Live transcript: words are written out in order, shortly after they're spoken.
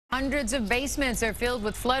Hundreds of basements are filled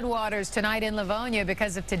with floodwaters tonight in Livonia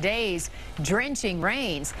because of today's drenching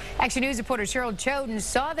rains. Action News reporter Cheryl Choden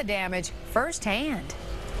saw the damage firsthand.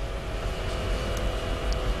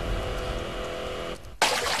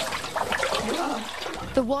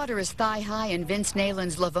 The water is thigh-high in Vince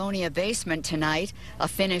Nayland's Livonia basement tonight, a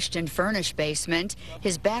finished and furnished basement.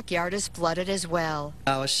 His backyard is flooded as well.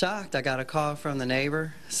 I was shocked. I got a call from the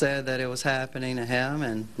neighbor, said that it was happening to him,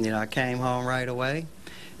 and I came home right away.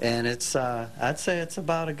 And it's, I'd say it's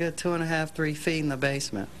about a good 2.5, 3 feet in the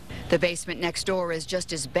basement. The basement next door is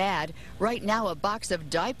just as bad. Right now, a box of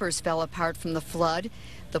diapers fell apart from the flood.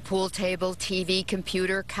 The pool table, TV,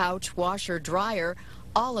 computer, couch, washer, dryer,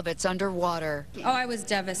 all of it's underwater. Oh, I was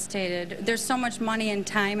devastated. There's so much money and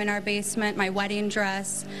time in our basement. My wedding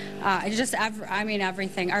dress, I mean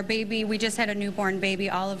everything. Our baby, we just had a newborn baby.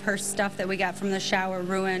 All of her stuff that we got from the shower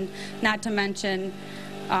ruined. Not to mention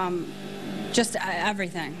just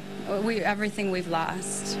everything. Everything we've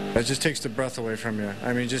lost. It just takes the breath away from you.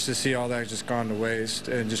 I mean, just to see all that just gone to waste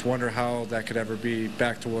and just wonder how that could ever be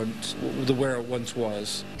back to where it once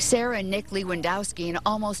was. Sarah and Nick Lewandowski and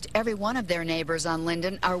almost every one of their neighbors on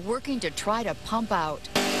Linden are working to try to pump out.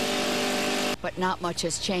 But not much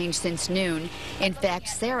has changed since noon. In fact,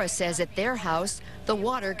 Sarah says at their house, the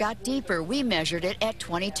water got deeper. We measured it at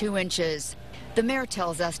 22 inches. The mayor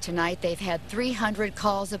tells us tonight they've had 300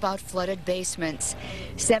 calls about flooded basements.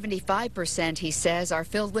 75%, he says, are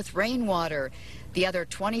filled with rainwater. The other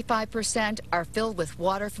 25% are filled with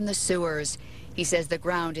water from the sewers. He says the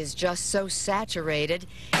ground is just so saturated,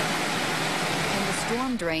 and the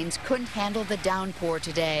storm drains couldn't handle the downpour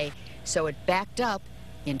today, so it backed up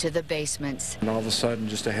into the basements. And all of a sudden,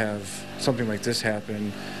 just to have something like this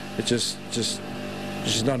happen, it's just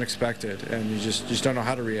unexpected, and you just don't know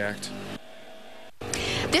how to react.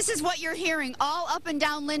 This is what you're hearing all up and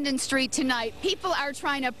down Linden Street tonight. People are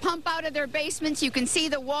trying to pump out of their basements. You can see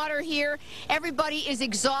the water here. Everybody is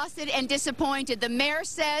exhausted and disappointed. The mayor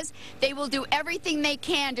says they will do everything they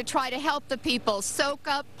can to try to help the people soak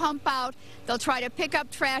up, pump out. They'll try to pick up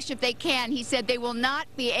trash if they can. He said they will not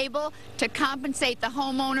be able to compensate the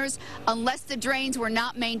homeowners unless the drains were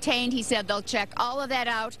not maintained. He said they'll check all of that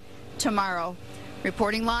out tomorrow.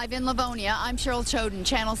 Reporting live in Livonia, I'm Cheryl Choden,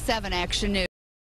 Channel 7 Action News.